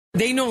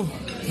They know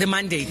the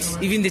mandate,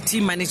 even the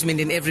team management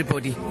and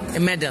everybody,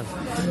 a medal.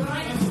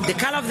 The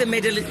color of the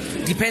medal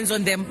depends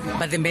on them,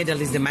 but the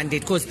medal is the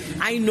mandate. Because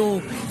I know,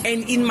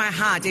 and in my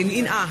heart, and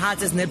in our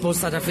hearts as Netball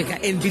South Africa,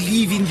 and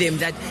believe in them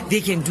that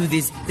they can do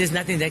this, there's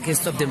nothing that can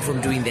stop them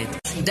from doing that.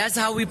 That's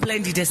how we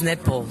planned it as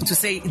Netball. To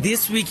say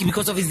this week,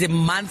 because of it's the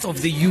month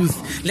of the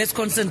youth, let's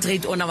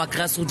concentrate on our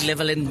grassroots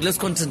level and let's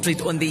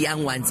concentrate on the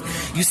young ones.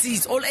 You see,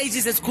 it's all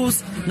ages at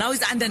schools. Now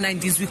it's under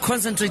 19s. We're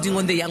concentrating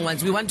on the young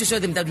ones. We want to show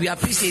them that we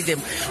appreciate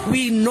them.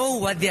 We know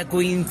what they are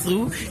going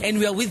through, and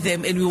we are with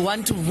them, and we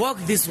want to walk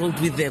this road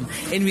with them,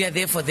 and we are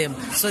there for them.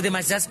 So they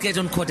must just get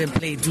on court and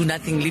play, do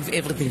nothing, leave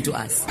everything to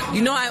us.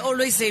 You know, I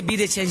always say, be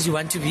the change you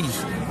want to be,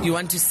 you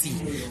want to see.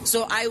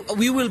 So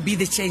we will be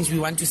the change we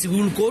want to see.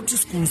 We will go to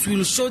schools, we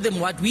will show them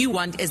what we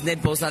want as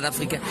Netball South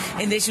Africa,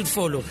 and they should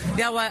follow.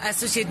 They are our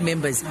associate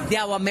members, they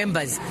are our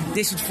members,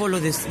 they should follow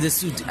the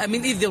suit. I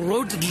mean, if the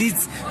road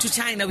leads to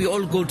China, we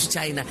all go to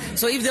China.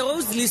 So if the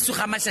road leads to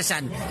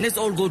Hamashashan, let's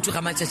all go to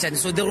Hamashashan.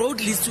 So the road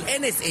leads to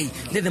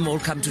NSA, let them all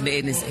come to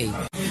the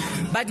NSA.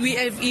 But we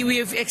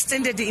have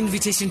extended the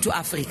invitation to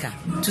Africa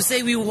to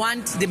say we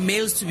want the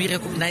males to be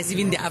recognized,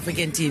 even the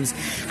African teams.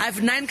 I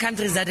have 9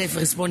 countries that have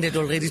responded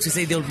already to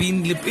say they'll be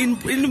in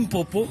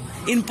Limpopo,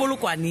 in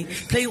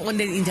Polokwane, playing on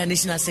the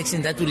international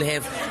section that we'll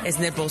have as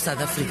Netball South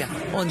Africa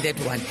on that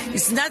one.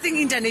 It's nothing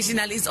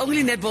international, it's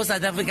only Netball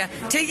South Africa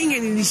taking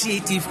an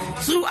initiative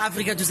through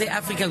Africa to say,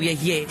 Africa, we are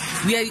here.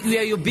 We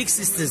are your big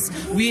sisters.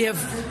 We have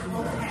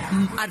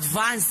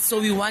advanced,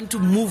 so we want to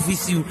move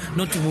with you,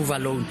 not to move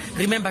alone.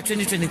 Remember,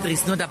 2023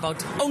 is not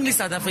about only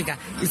South Africa,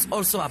 it's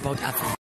also about Africa.